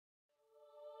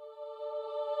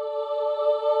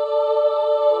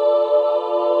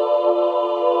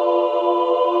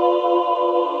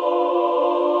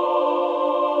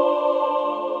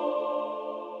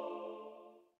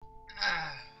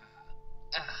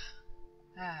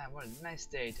Ah, what a nice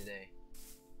day today.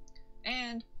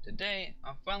 And today,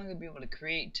 I'm finally gonna be able to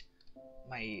create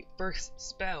my first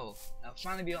spell. I'll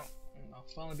finally be on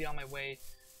my way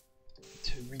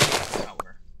to reach the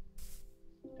tower.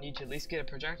 I need to at least get a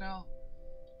projectile.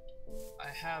 I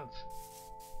have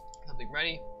something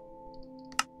ready.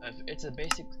 It's a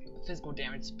basic physical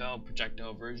damage spell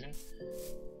projectile version.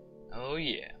 Oh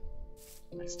yeah.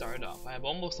 Let's start it off. I have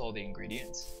almost all the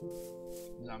ingredients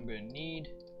that I'm gonna need.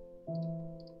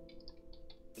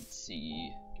 Let's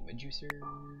see. Get my juicer.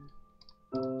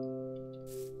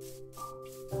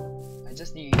 I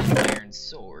just need an iron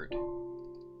sword.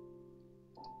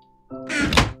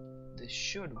 This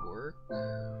should work.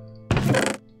 Or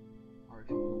if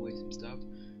you move away some stuff.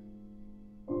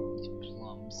 These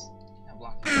plums. Now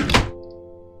block them.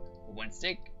 One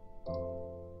stick.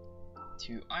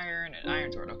 2 iron and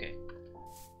iron sword. Okay.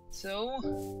 So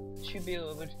should be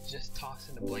able to just toss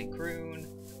in a blank rune.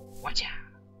 Watcha!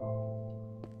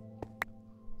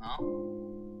 Oh?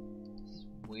 This is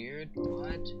weird.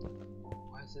 What?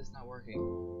 Why is this not working?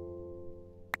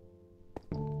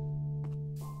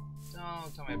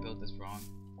 Don't tell me I built this wrong.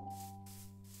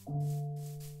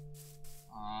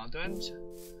 Don't.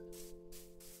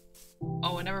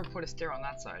 Oh, I never put a stair on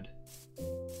that side.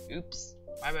 Oops.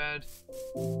 My bad.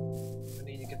 I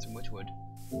need to get some witchwood.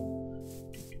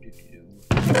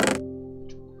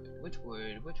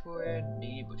 Witchwood,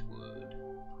 need witchwood.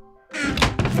 I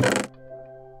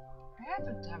have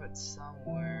to have it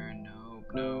somewhere.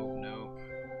 No.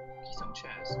 Keystone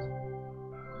chest.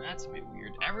 That's a bit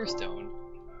weird. Everstone.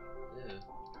 Ugh.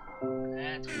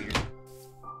 That's weird.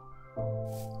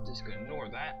 Just gonna ignore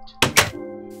that.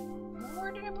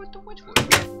 Where did I put the witchwood?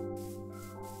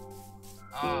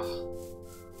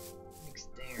 Make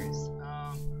stairs.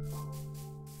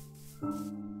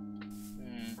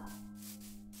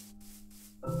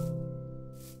 I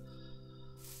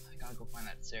gotta go find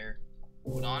that stair.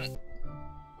 Hold on.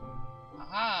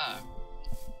 Aha!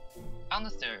 Found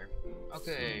the stair.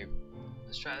 Okay,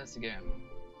 let's try this again.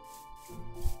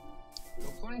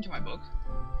 According to my book,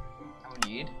 I would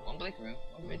need 1 black rune,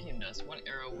 1 vitium dust, 1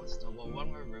 arrow, 1 snowball, 1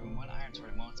 more rune, 1 iron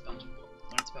sword, and 1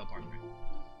 spell parchment.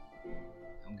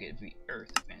 I'm getting the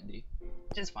earth handy,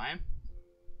 which is fine.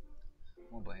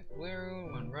 1 black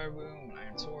rune, 1 red rune, 1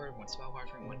 iron sword, 1 spell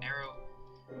parchment, 1 arrow,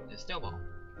 and a snowball.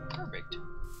 Perfect.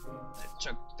 Let's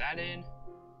chuck that in.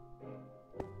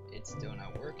 It's still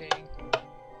not working.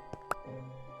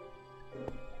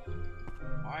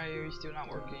 Why are you still not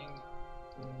working?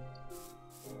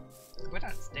 Put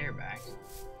that stair back.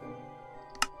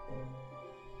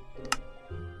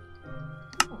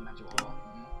 Oh, magic wall.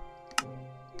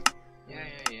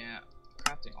 Yeah.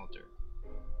 Crafting altar.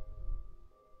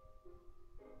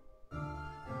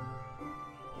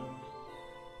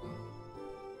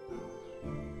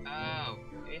 Oh,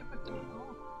 yeah, what the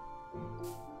hell?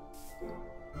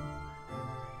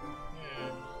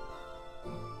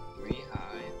 3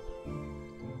 high.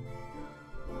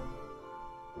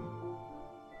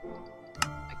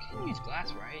 I can use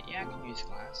glass, right? Yeah, I can use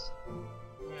glass.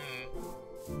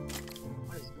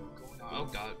 What is going on? Oh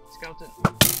god, skeleton.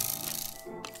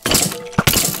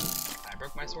 I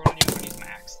broke my sword on you when he's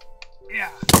max.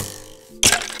 Yeah.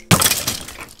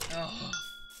 Oh.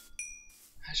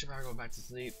 I should probably go back to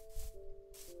sleep.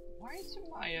 Why isn't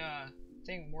my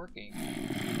thing working?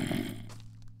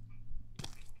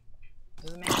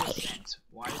 Doesn't make any sense.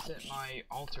 Why isn't my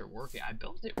altar working? I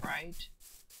built it right.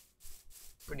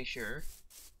 Pretty sure.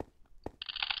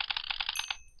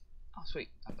 Oh sweet,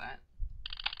 not that.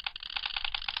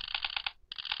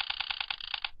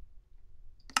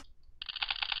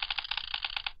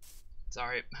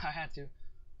 Sorry, I had to.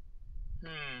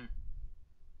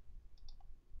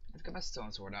 Let's get my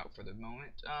stone sword out for the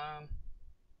moment.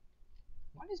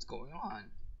 What is going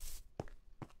on?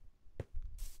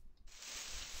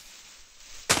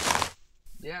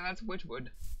 Yeah, that's witchwood.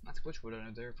 That's witchwood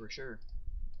under there for sure.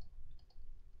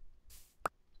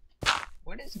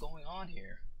 What is going on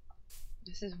here?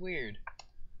 This is weird.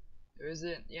 There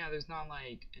isn't, yeah, there's not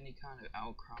like any kind of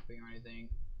outcropping or anything.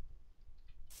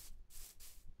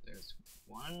 There's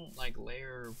 1 like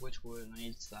layer of witchwood on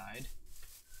each side.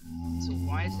 So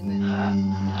why isn't it?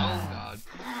 Oh god.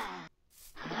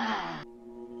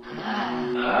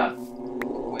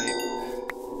 Wait.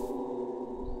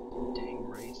 Dang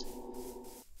wraith.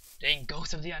 Dang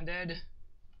ghost of the undead.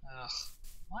 Ugh.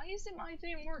 Why isn't my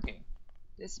thing working?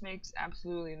 This makes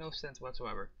absolutely no sense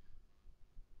whatsoever.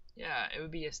 Yeah, it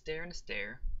would be a stair and a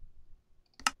stair.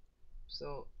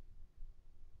 So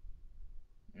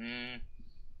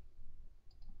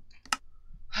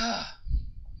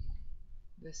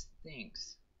this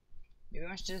stinks. Maybe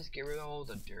I should just get rid of all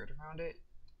the dirt around it.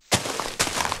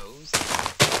 Those.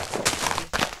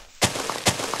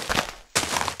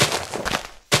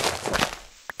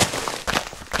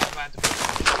 If I have to put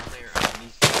a layer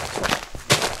underneath.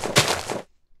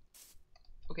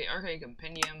 Okay, arcade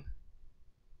compendium.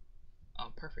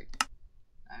 Oh, perfect.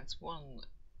 That's one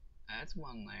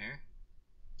layer.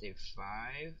 Say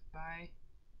 5 by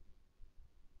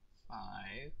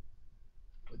 5.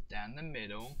 Put down the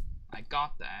middle. I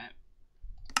got that.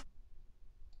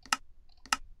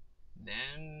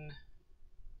 Then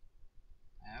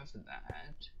have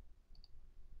that.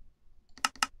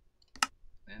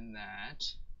 Then that.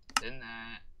 Then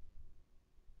that.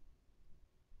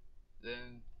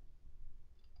 Then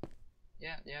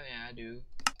yeah, I do.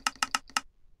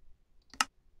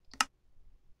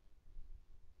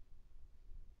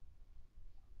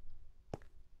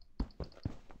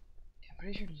 I'm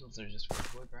pretty sure those are just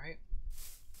wood, right?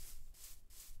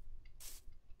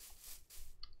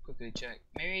 Quickly check.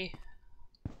 Maybe.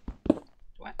 Do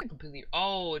I have to completely?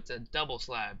 Oh, it's a double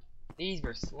slab. These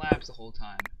were slabs the whole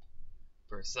time,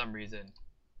 for some reason.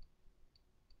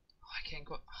 Oh, I can't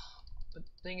go. But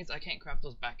the thing is, I can't craft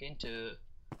those back into.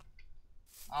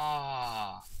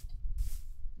 Ah.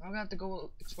 I'm gonna have to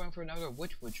go exploring for another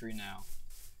wood tree now.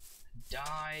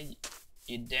 Die,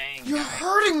 you dang. You're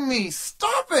hurting me!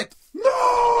 Stop it!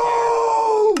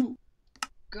 No!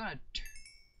 Gotta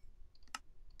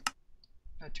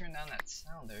turn down that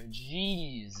sound there.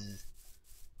 Jeez.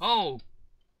 Oh.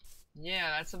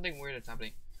 Yeah, that's something weird that's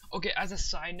happening. Okay, as a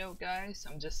side note, guys,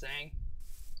 I'm just saying,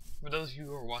 for those of you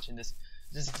who are watching this,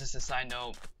 this is just a side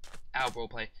note. Out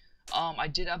roleplay. I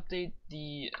did update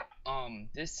the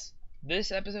this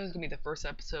episode is gonna be the first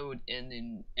episode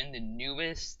in the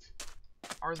newest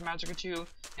Ars Magica 2,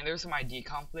 and there's some ID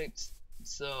conflicts,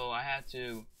 so I had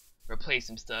to replace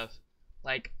some stuff.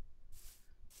 Like,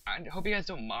 I hope you guys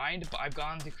don't mind, but I've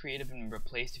gone to creative and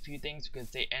replaced a few things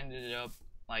because they ended up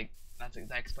like that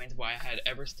explains why I had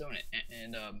Everstone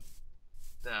and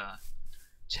the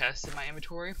chest in my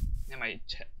inventory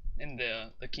and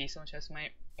the keystone chest in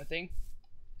my thing.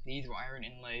 These were iron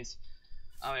inlays.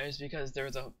 It was because there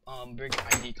was a big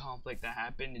ID conflict that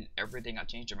happened and everything got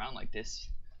changed around. Like this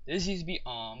used to be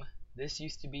this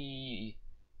used to be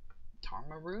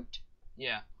Tarma root.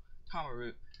 Yeah, Tarma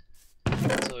root.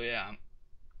 So yeah,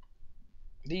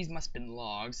 these must have been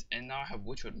logs, and now I have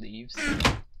witchwood leaves.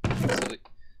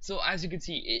 So as you can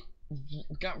see,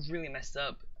 it got really messed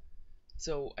up.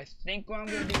 So I think what I'm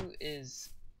gonna do is,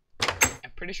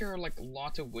 I'm pretty sure like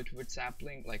lots of witchwood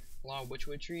sapling, like a lot of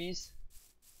witchwood trees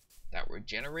that were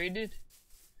generated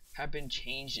have been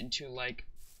changed into like,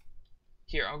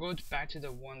 here, I'll go back to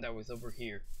the one that was over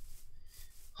here.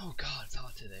 Oh god, it's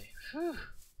hot today. Whew.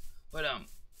 But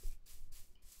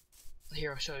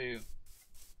here, I'll show you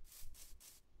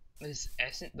this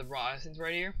essence, the raw essence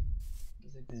right here.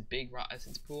 There's like this big raw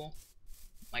essence pool,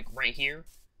 like right here.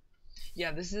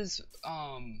 Yeah, this is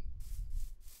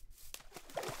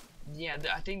yeah,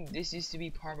 I think this used to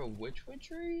be part of a witchwood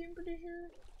tree, I'm pretty sure.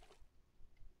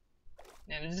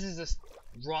 Yeah, this is just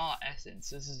raw essence.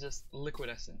 This is just liquid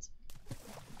essence.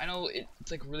 I know it's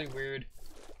like really weird,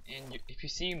 and if you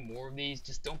see more of these,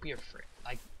 just don't be afraid.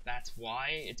 Like, that's why.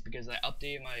 It's because I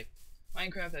updated my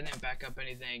Minecraft, I didn't back up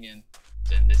anything, and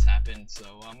then this happened.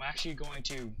 So I'm actually going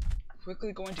to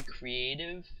quickly go into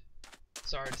creative,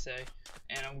 sorry to say,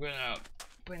 and I'm gonna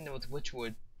put in those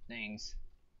witchwood things.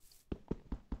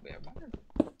 Wait, I wonder.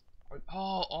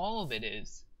 Oh, all of it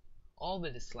is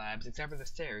slabs except for the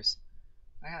stairs.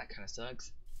 That kind of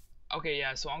sucks. Okay,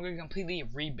 yeah, so I'm gonna completely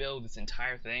rebuild this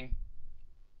entire thing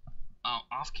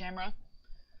off camera,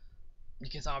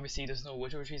 because obviously there's no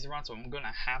witchwood trees around, so I'm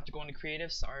gonna have to go into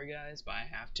creative. Sorry guys, but I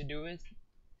have to do it.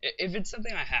 If it's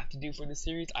something I have to do for this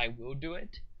series, I will do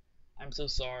it. I'm so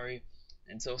sorry,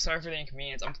 and so sorry for the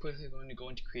inconvenience. I'm quickly going to go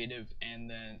into creative and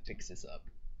then fix this up,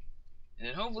 and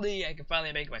then hopefully I can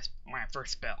finally make my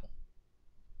first spell.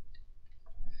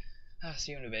 I'll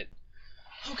see you in a bit.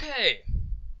 Okay,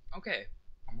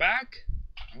 I'm back.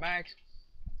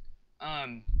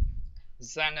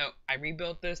 Side note, I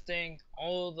rebuilt this thing.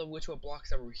 All the witchwood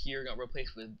blocks that were here got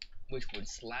replaced with witchwood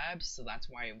slabs, so that's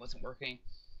why it wasn't working.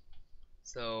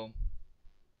 So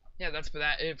yeah, that's for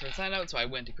side note. So I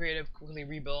went to creative, quickly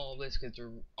rebuilt all this because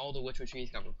all the witchwood trees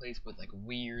got replaced with like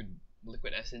weird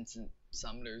liquid essence and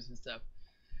summoners and stuff.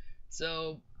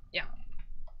 So yeah,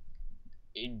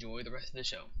 enjoy the rest of the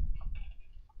show.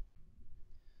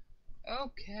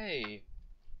 Okay,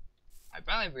 I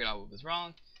finally figured out what was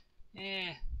wrong.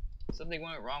 Something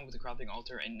went wrong with the crafting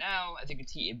altar, and now, as you can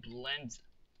see, it blends.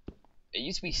 It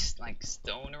used to be like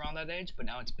stone around that edge, but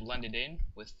now it's blended in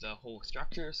with the whole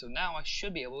structure. So now I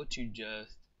should be able to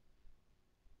just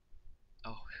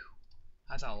Oh, whew.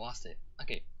 I thought I lost it.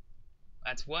 Okay,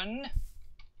 that's one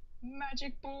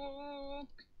magic book.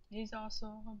 He's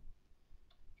awesome.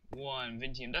 One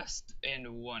Vintium dust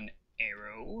and one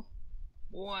arrow.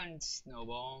 One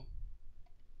snowball.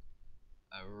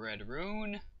 A red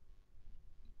rune.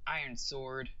 Iron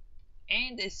sword.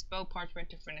 And a spell parchment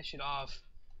to finish it off.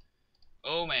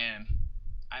 Oh man,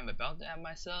 I'm about to have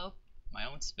myself my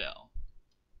own spell.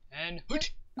 And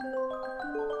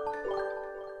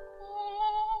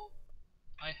oh,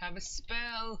 I have a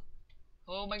spell.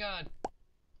 Oh my god.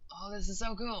 Oh, this is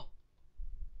so cool.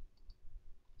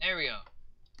 There we go.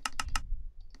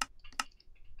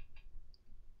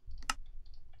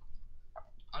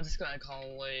 I'm just gonna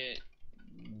call it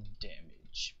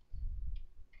damage.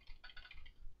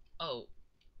 Oh,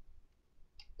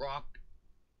 rock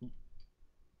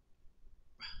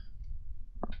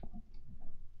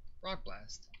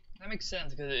blast. That makes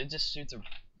sense because it just shoots a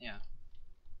yeah.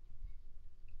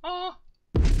 Oh.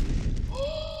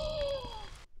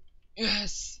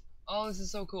 Yes. Oh, this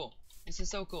is so cool. This is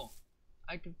so cool.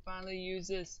 I can finally use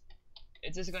this.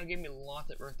 It's just gonna give me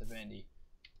lots of earth affinity,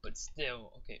 but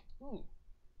still, okay. Ooh.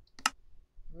 I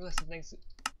realized some things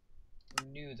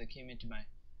new that came into my.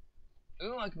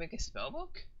 Ooh, I can make a spell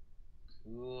book.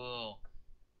 Cool.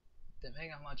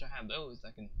 Depending on how much I have those,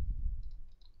 I can.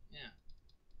 Yeah.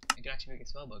 I can actually make a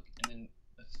spell book and then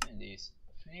affinities.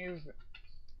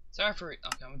 Sorry for.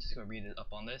 Okay, I'm just gonna read it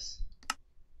up on this.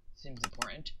 Seems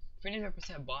important. Affinities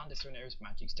represent a bond to certain areas of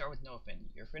magic. Start with no affinity.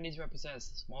 Your affinities represent a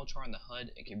small chart on the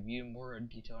HUD and can view more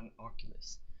detail on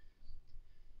Oculus.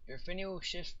 Your affinity will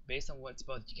shift based on what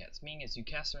spells you cast, meaning as you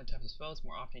cast certain types of spells,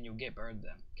 more often you'll get better at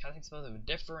them. Casting spells of a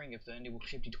differing affinity will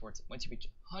shift you towards it. Once you reach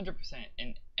 100%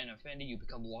 in an affinity, you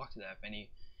become locked to that affinity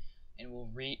and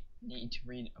will need to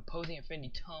read opposing affinity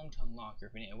tome to unlock your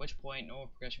affinity, at which point normal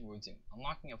progression will resume.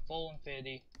 Unlocking a full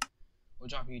affinity will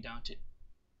drop you down to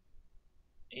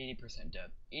 80%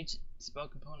 depth. Each spell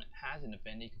component has an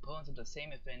affinity. Components of the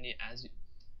same affinity as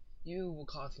you will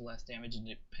cause less damage, and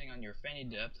depending on your affinity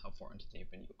depth, how far into the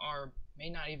affinity you are, may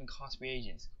not even cost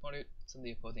reagents. Components of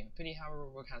the opposing affinity, however,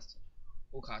 will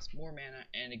cost more mana,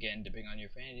 and again, depending on your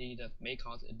affinity depth, may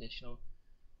cost additional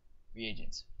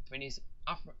reagents. Affinities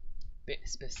offer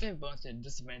specific bonuses and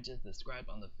disadvantages described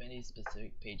on the affinity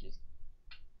specific pages.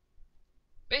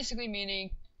 Basically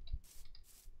meaning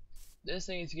this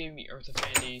thing is giving me earth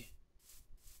affinity,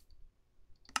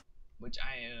 which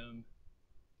I am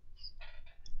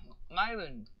not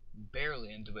even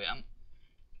barely into it.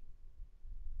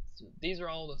 So these are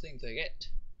all the things I get.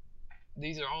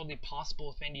 These are all the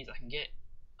possible affinities I can get.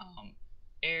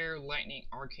 Air, lightning,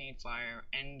 arcane, fire,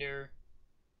 ender.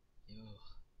 Ugh.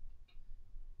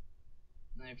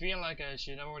 And I feel like I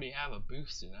should already have a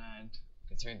boost to that,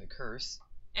 considering the curse.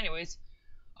 Anyways,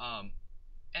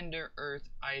 ender, earth,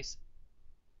 ice,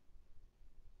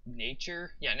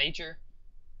 nature. Yeah, nature.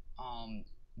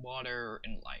 Water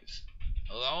and life.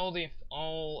 All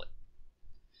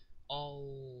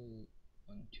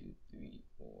 1, 2, 3,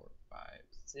 4, 5,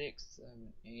 6,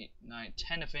 7, 8, 9,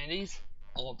 10 affinities.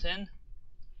 All 10.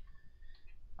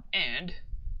 And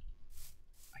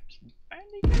I can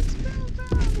finally get spells down.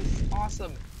 This is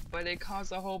awesome. But it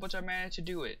costs a whole bunch of mana to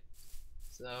do it.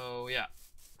 So yeah.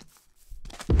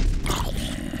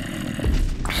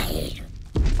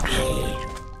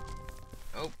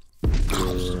 Oh.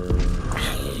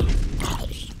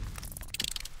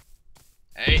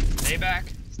 Hey, stay back.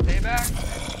 Stay back.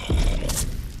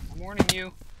 I'm warning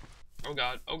you. Oh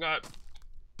god. Oh god.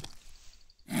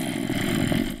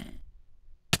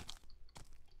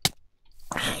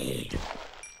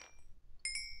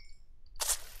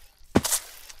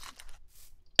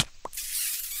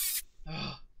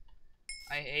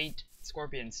 I hate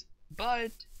scorpions,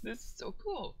 but this is so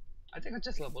cool. I think I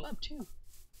just leveled up too.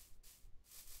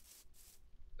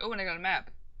 Oh, and I got a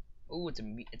map. Oh,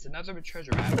 it's another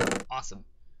treasure map. Awesome.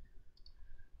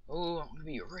 Oh, I'm gonna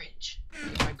be rich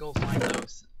if I go find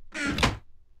those.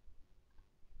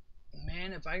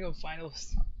 Man, if I go find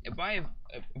those,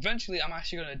 eventually I'm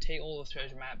actually gonna take all those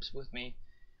treasure maps with me.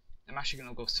 I'm actually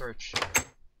gonna go search.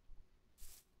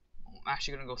 I'm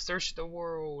actually gonna go search the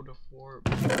world for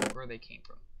where they came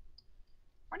from.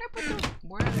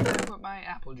 Where did I put my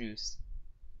apple juice?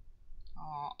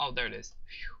 Oh, there it is.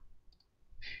 Phew.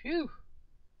 Phew.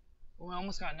 Well, I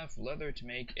almost got enough leather to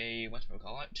make a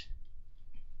whatchamacallit.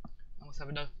 I almost have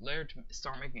enough leather to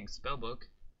start making a spellbook.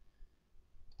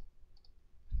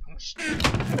 How much string do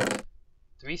I have?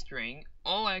 3 string.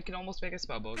 Oh, I can almost make a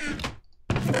spellbook.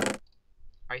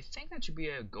 I think that should be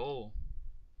a goal.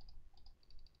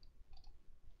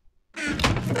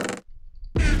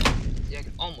 Yeah, I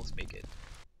can almost make it.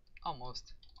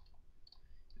 Almost.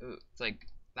 It's like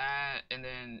that, and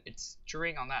then it's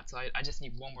string on that side. I just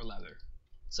need one more leather.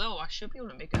 So I should be able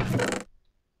to make that.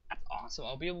 That's awesome.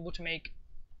 I'll be able to make.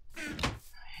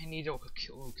 I need to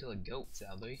kill a goat,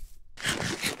 sadly.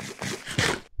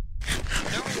 I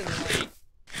don't really like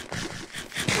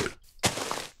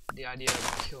the idea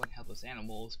of killing helpless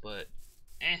animals, but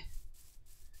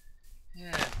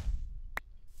yeah.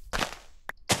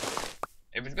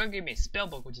 If it's gonna give me a spell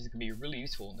book, which is gonna be really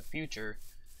useful in the future,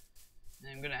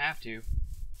 then I'm gonna have to.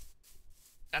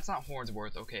 That's not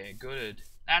Hornsworth. Okay, good.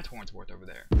 That's Hornsworth over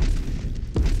there.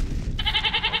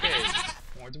 Okay,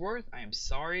 Hornsworth, I am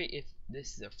sorry if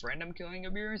this is a friend I'm killing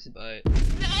of yours, but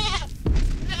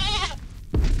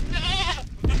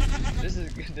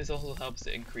this also helps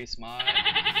to increase my.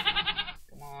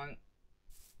 Come on.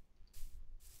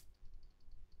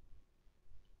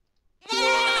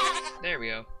 There we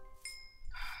go.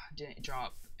 Didn't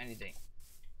drop anything.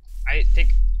 I'm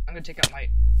gonna take out my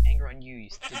anger on you, you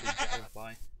stupid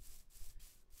dragonfly.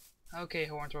 Okay,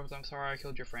 Hornsworth, I'm sorry I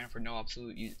killed your friend for no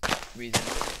absolute reason.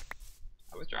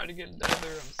 I was trying to get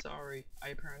leather, I'm sorry. I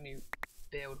apparently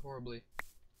failed horribly.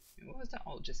 And what was that?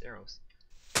 Oh, just arrows.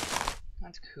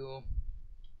 That's cool.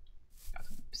 Got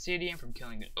some obsidian from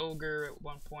killing an ogre at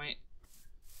one point.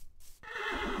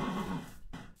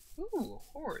 Ooh, a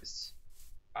horse.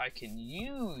 I can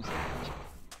use it.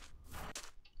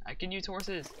 I can use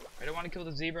horses. I don't want to kill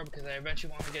the zebra because I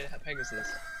eventually want to get a Pegasus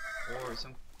or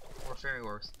fairy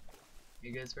horse.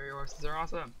 Because fairy horses are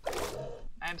awesome.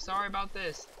 I'm sorry about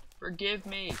this. Forgive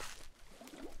me.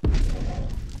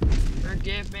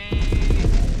 Forgive me.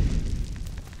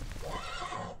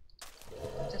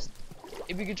 Just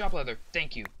if you could drop leather.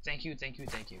 Thank you. Thank you. Thank you.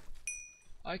 Thank you.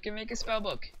 I can make a spell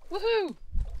book. Woohoo!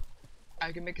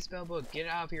 I can make a spell book. Get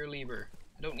out of here, Lieber.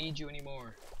 I don't need you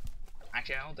anymore.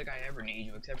 Actually, I don't think I ever need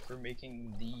you except for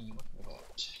making the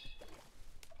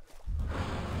I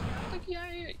don't think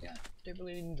yeah. Didn't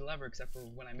really need the lever except for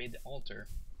when I made the altar.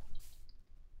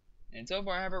 And so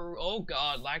far I haven't. Oh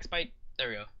God, lag spike. There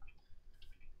we go.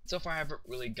 So far I haven't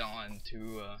really gone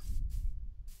to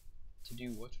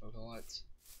do whatchamacallit.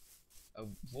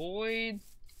 Avoid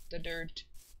the dirt,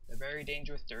 the very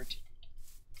dangerous dirt.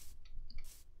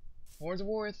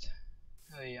 Hornsworth.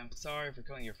 Oh yeah, I'm sorry for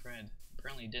killing your friend.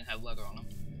 Apparently he didn't have leather on him.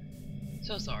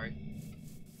 So sorry.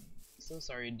 So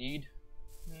sorry indeed.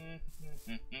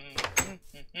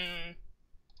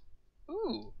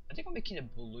 Ooh, I think I'll make it a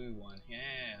blue one.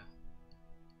 Yeah.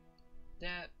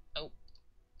 That. Oh,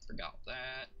 forgot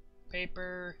that.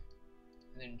 Paper.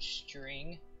 And then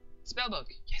string. Spellbook.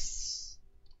 Yes.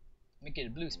 Make it a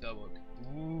blue spellbook.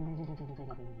 Ooh.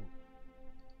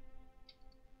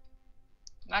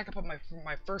 Now I can put my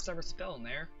first ever spell in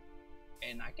there,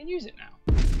 and I can use it now.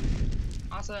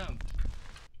 Awesome.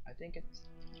 I think it's.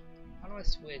 How do I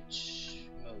switch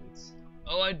modes?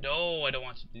 Oh, I know I don't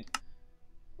want to do.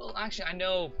 Well, actually, I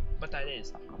know what that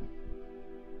is.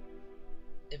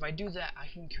 If I do that, I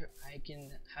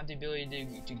can have the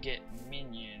ability to get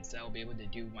minions that will be able to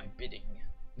do my bidding,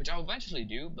 which I'll eventually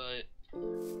do, but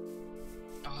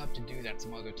I'll have to do that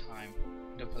some other time.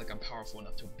 I don't feel like I'm powerful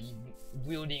enough to be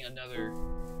wielding another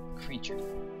creature.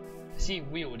 I see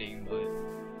wielding, but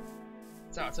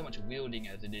it's not so much wielding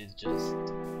as it is just.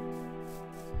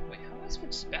 Wait, how do I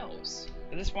switch spells?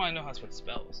 At this point, I know how to switch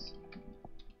spells.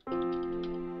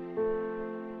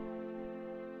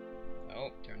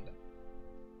 Oh, turned up.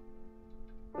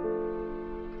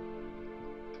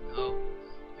 Oh,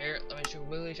 here, let me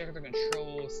really check the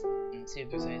controls and see if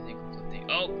there's anything conflicting.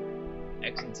 Oh,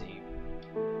 X and Z.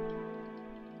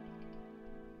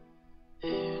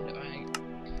 And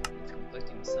it's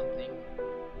conflicting something.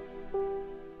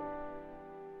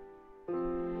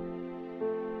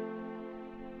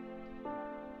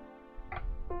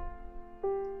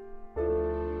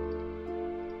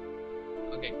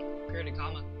 Okay, period and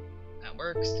comma. That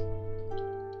works.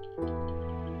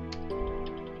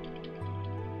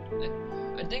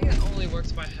 I think it only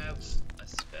works if I have a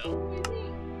spell, maybe?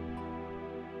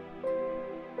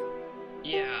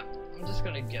 Yeah, I'm just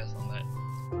gonna guess on that.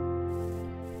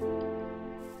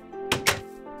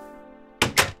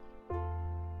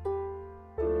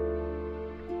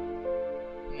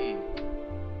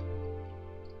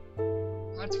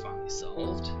 That's finally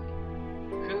solved.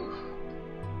 Whew.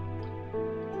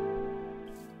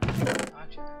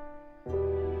 Gotcha.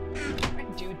 What did I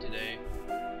do today?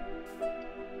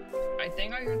 I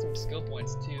think I got some skill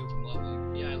points too from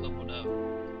leveling. Yeah, I leveled up.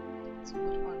 So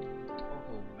what do I do?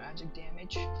 Oh, magic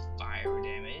damage, fire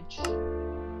damage.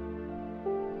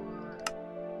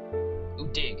 Ooh,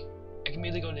 dig. I can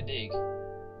immediately go to dig.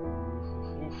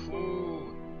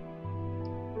 Ooh.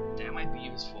 That might be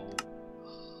useful.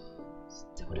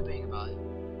 Still What a bang about it.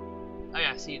 Oh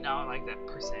yeah, see now like that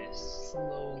percent has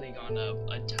slowly gone up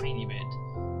a tiny bit.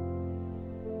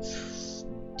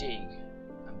 Dig,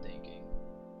 I'm thinking.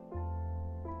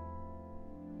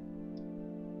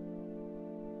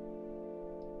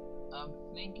 I'm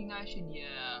thinking I should,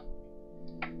 yeah,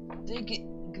 dig it,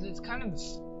 because it's kind of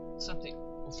something.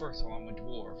 Well, first of all, I'm a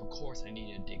dwarf. Of course, I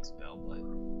need a dig spell, but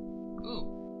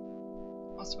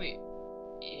ooh, oh sweet.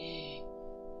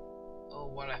 Oh,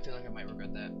 what? I feel like I might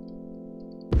regret that.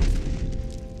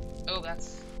 Oh,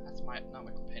 that's my not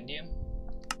my compendium.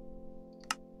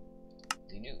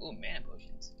 The new mana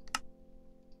potions.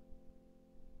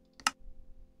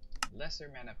 Lesser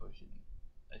mana potion.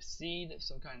 A seed of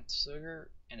some kind of sugar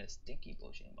and a stinky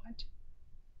potion. What?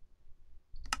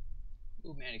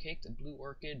 Ooh, mana cake, the blue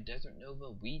orchid, desert nova,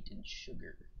 wheat, and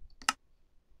sugar.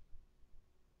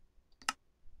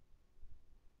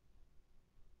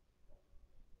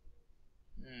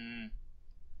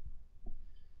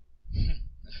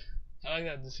 I like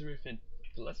that description.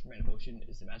 The lesser mana potion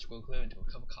is the magical equivalent to a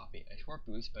cup of coffee. A short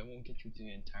boost, but it won't get you through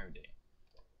the entire day.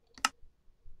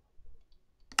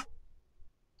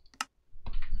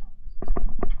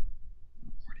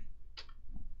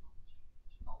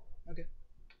 Okay.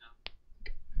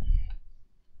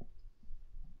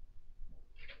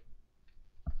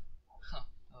 Huh,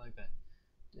 I like that.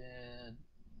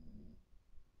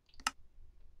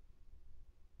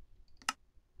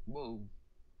 Whoa.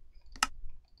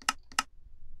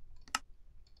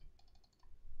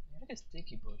 Yeah, like a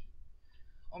sticky potion.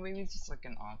 Or maybe it's just like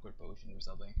an awkward potion or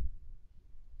something.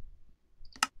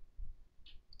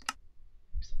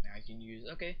 Something I can use.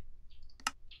 Okay.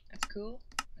 That's cool.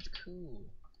 That's cool.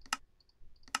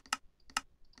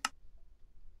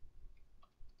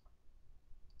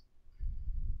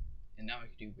 And now I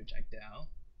can do projectile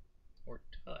or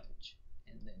touch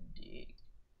and then dig.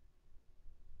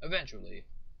 Eventually.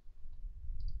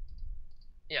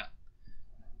 Yeah.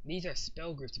 These are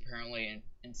spell groups apparently, and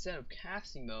instead of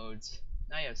casting modes,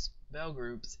 now you have spell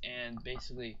groups, and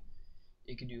basically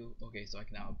you can do, okay, so I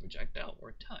can now projectile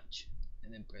or touch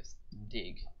and then press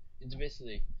dig. It's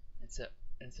basically instead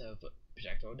of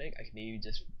projectile dig, I can maybe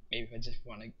if I just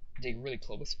want to dig really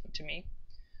close to me,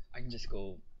 I can just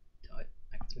go touch.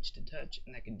 I can switch to touch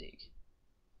and I can dig.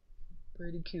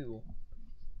 Pretty cool.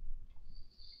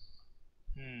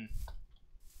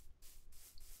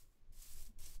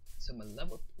 So I'm a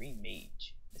level 3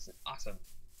 mage. This is awesome.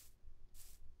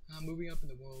 I'm moving up in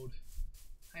the world.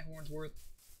 Hi Hornsworth.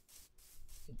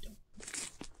 Hey, don't.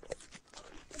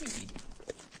 What are you eating?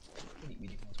 What are you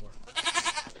eating, Hornsworth?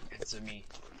 Answer me.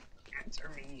 Answer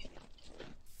me.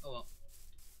 Oh well.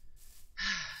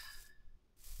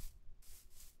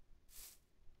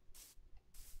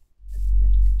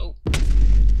 Oh.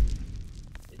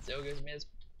 It's so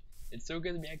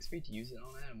good to be XP to use it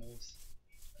on animals.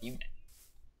 Even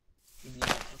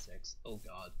insects. Oh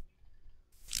god.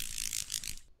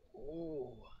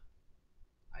 Oh.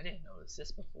 I didn't notice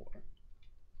this before.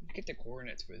 Get the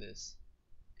coordinates for this.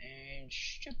 And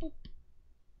boop.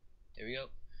 There we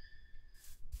go.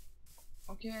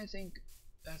 Okay, I think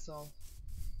that's all.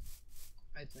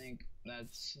 I think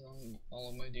that's all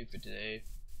I'm gonna do for today.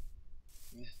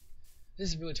 This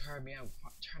is really tiring me out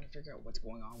trying to figure out what's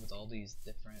going on with all these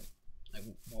different, like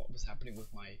what was happening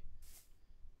with my,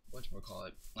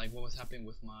 whatchamacallit, like what was happening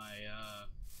with my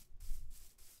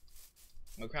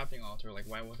my crafting altar, like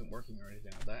why it wasn't working or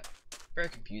anything like that. Very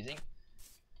confusing.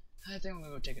 I think I'm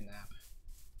gonna go take a nap.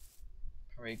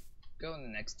 Probably go in the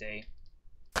next day.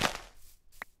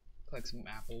 Collect some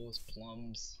apples,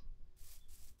 plums.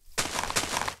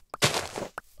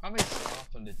 Probably set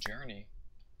off on the journey.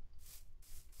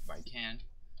 If I can.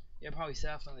 Yeah, probably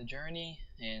set off on the journey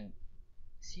and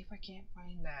see if I can't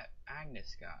find that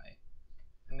Agnes guy.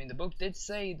 I mean, the book did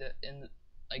say that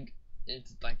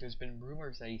it's like there's been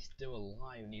rumors that he's still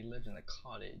alive and he lived in a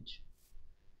cottage.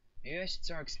 Maybe I should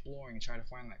start exploring and try to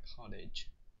find that cottage.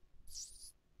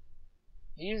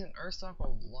 He is an Erstokl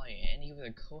of Light, and he was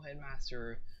a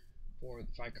co-headmaster for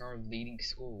the Vikar leading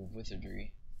school of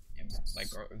wizardry, and like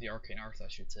the arcane arts, I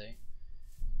should say.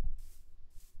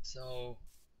 So,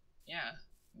 yeah,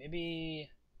 maybe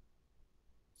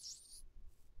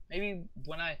when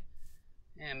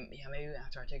maybe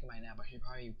after I take my nap, I should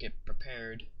probably get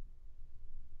prepared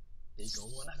to go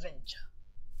on an adventure.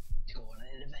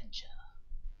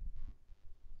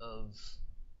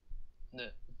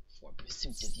 For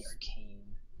pursuit of the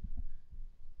arcane.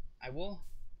 I will.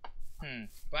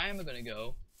 If I am gonna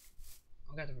go,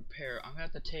 I'm gonna have to prepare. I'm gonna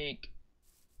have to take.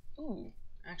 Ooh,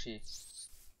 actually,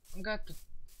 I'm gonna have to.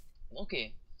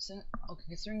 Okay, Okay,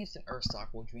 considering it's an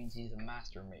Erstokl, which means he's a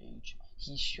master mage,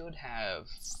 he should have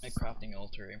a crafting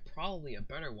altar and probably a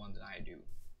better one than I do.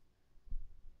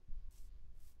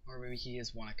 Or maybe he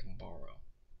has one I can borrow.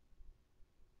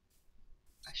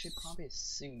 I should probably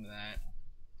assume that.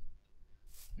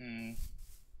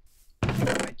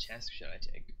 What chest should I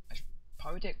take? I should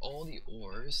probably take all the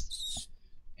ores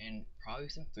and probably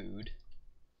some food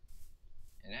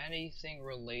and anything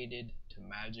related to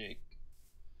magic,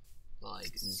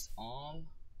 like this or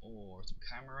some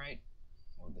camerite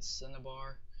or the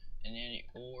cinnabar, and any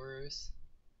ores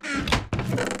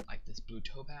like this blue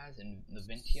topaz and the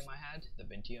ventium I had, the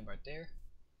ventium right there.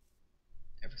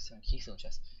 Everstone keystone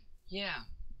chest. Yeah.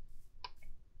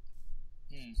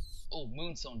 Oh,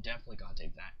 moonstone, definitely gotta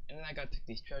take that. And then I gotta take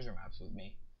these treasure maps with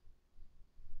me.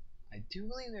 I do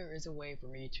believe there is a way for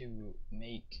me to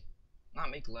not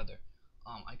make leather.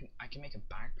 I can make a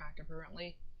backpack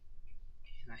apparently.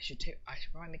 And I should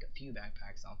probably make a few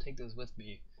backpacks. I'll take those with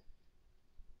me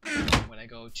when I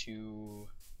try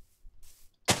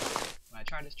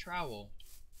to travel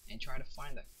and try to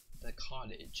find the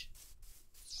cottage.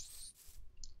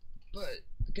 But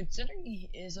considering he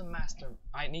is a master,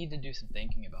 I need to do some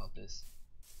thinking about this.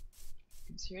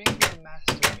 Considering he's a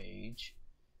master mage,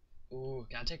 ooh,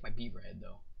 gotta take my beaver head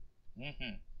though.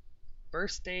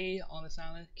 First day on this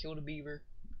island, killed a beaver,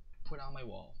 put on my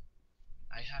wall.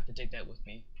 I have to take that with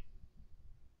me.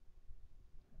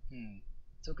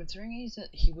 So considering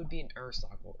he would be an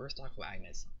Erstokl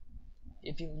Agnes.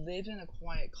 If you live in a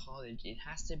quiet cottage, it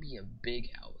has to be a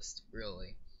big house,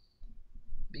 really.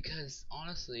 Because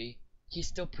honestly, he's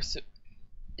still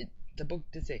the book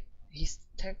did say he's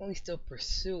technically still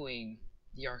pursuing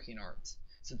the arcane arts,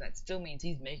 so that still means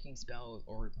he's making spells,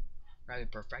 or rather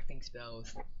perfecting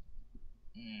spells.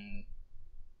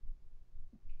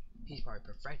 He's probably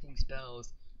perfecting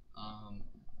spells,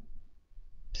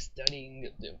 studying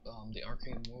the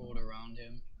arcane world around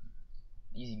him,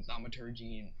 using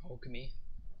thaumaturgy and alchemy.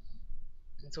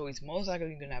 And so he's most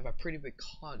likely gonna have a pretty big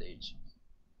cottage.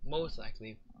 Most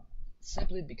likely,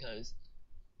 simply because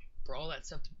for all that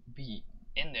stuff to be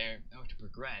in there in order to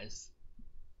progress,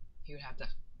 he would have to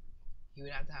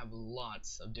have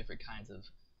lots of different kinds of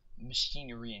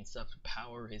machinery and stuff to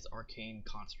power his arcane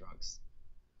constructs.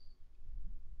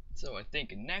 So I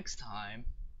think next time,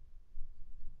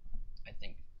 I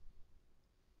think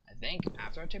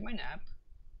after I take my nap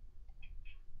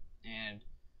and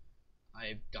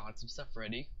I've got some stuff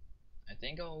ready, I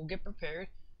think I'll get prepared.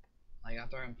 Like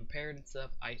after I'm prepared and stuff,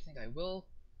 I think I will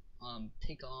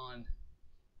take on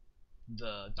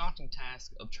the daunting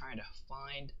task of trying to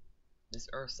find this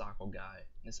Erstokl guy,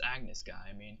 this Agnes guy.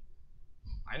 I mean,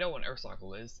 I know what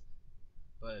Erstokl is,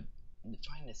 but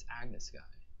find this Agnes guy.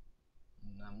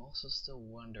 And I'm also still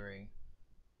wondering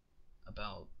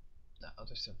about the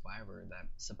other survivor that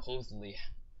supposedly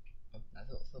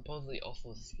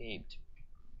also escaped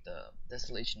the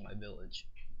desolation of my village.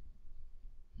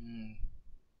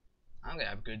 I'm gonna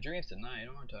have good dreams tonight,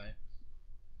 aren't I?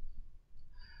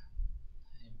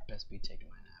 I best be taking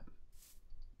my nap.